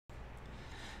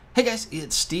Hey guys,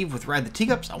 it's Steve with Ride the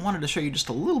Teacups. I wanted to show you just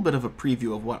a little bit of a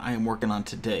preview of what I am working on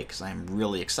today because I am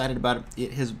really excited about it.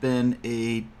 It has been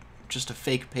just a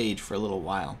fake page for a little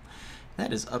while.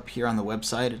 That is up here on the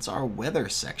website. It's our weather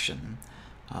section.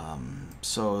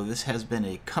 So this has been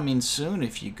a coming soon.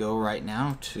 If you go right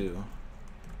now to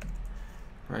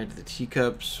Ride the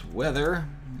Teacups weather,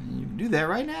 you do that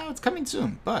right now. It's coming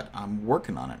soon, but I'm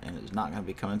working on it and it's not going to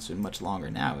be coming soon much longer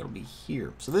now. It'll be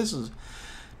here. So this is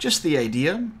just the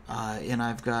idea, and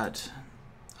I've got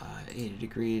 80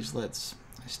 degrees. I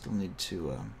still need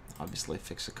to obviously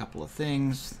fix a couple of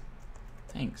things.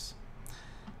 Thanks.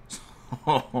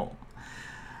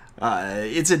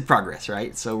 It's in progress,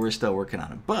 right? So we're still working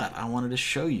on it. But I wanted to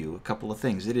show you a couple of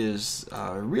things. It is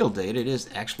real date. It is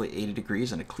actually 80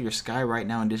 degrees and a clear sky right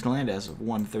now in Disneyland as of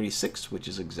 1:36, which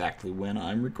is exactly when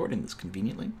I'm recording this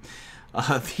conveniently.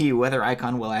 The weather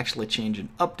icon will actually change and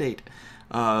update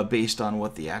based on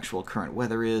what the actual current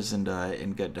weather is,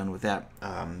 and get done with that.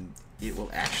 It will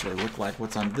actually look like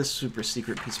what's on this super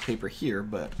secret piece of paper here,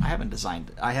 but I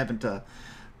haven't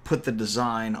put the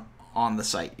design on the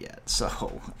site yet,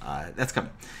 so that's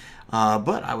coming.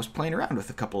 But I was playing around with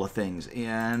a couple of things,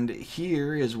 and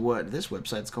here is what this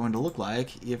website's going to look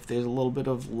like if there's a little bit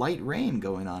of light rain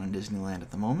going on in Disneyland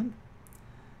at the moment.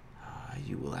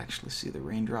 You will actually see the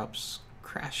raindrops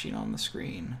crashing on the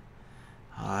screen.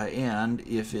 And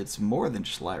if it's more than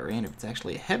just light rain, if it's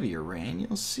actually a heavier rain,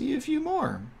 you'll see a few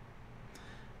more.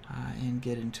 And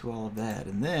get into all of that.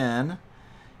 And then,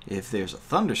 if there's a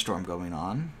thunderstorm going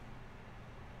on,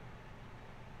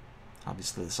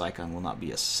 obviously this icon will not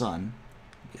be a sun,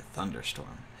 it'll be a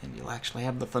thunderstorm. And you'll actually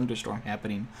have the thunderstorm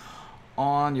happening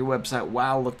on your website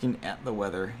while looking at the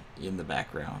weather in the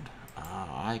background.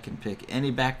 I can pick any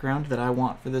background that I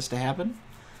want for this to happen.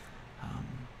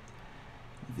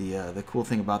 The cool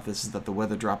thing about this is that the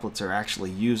weather droplets are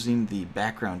actually using the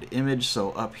background image.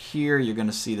 So up here you're going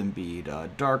to see them be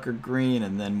darker green,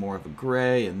 and then more of a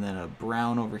gray, and then a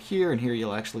brown over here. And here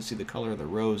you'll actually see the color of the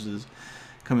roses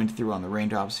coming through on the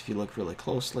raindrops if you look really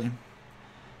closely.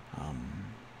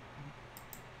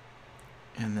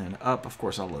 And then up, of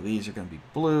course, all of these are going to be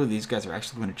blue. These guys are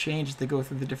actually going to change as they go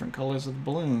through the different colors of the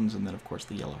balloons. And then, of course,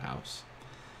 the yellow house.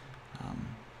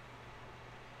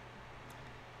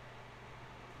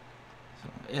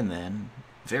 And then,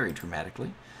 very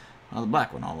dramatically, the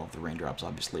black one. All of the raindrops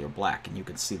obviously are black, and you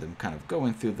can see them kind of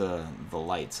going through the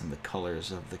lights and the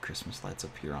colors of the Christmas lights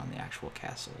up here on the actual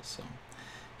castle. So,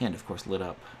 and of course lit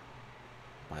up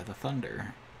by the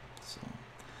thunder. So,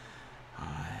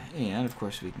 and of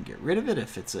course we can get rid of it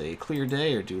if it's a clear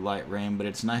day or do light rain. But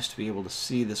it's nice to be able to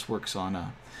see this works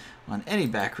on any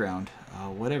background,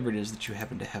 whatever it is that you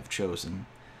happen to have chosen,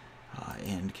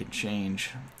 and can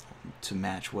change to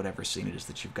match whatever scene it is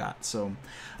that you've got. So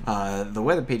the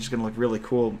weather page is going to look really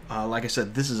cool. Like I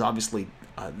said, this is obviously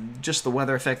just the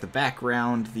weather effect. The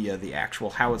background, the actual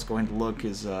how it's going to look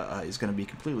is going to be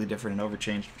completely different and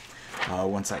overchanged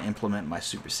once I implement my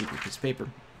super secret piece of paper.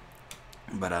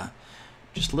 But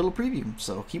just a little preview.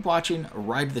 So keep watching.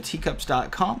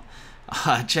 RideTheTeacups.com.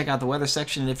 Check out the weather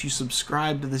section, and if you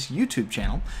subscribe to this YouTube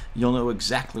channel, you'll know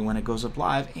exactly when it goes up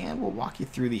live, and we'll walk you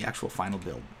through the actual final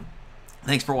build.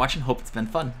 Thanks for watching. Hope it's been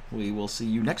fun. We will see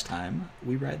you next time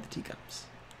we ride the teacups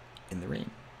in the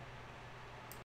rain.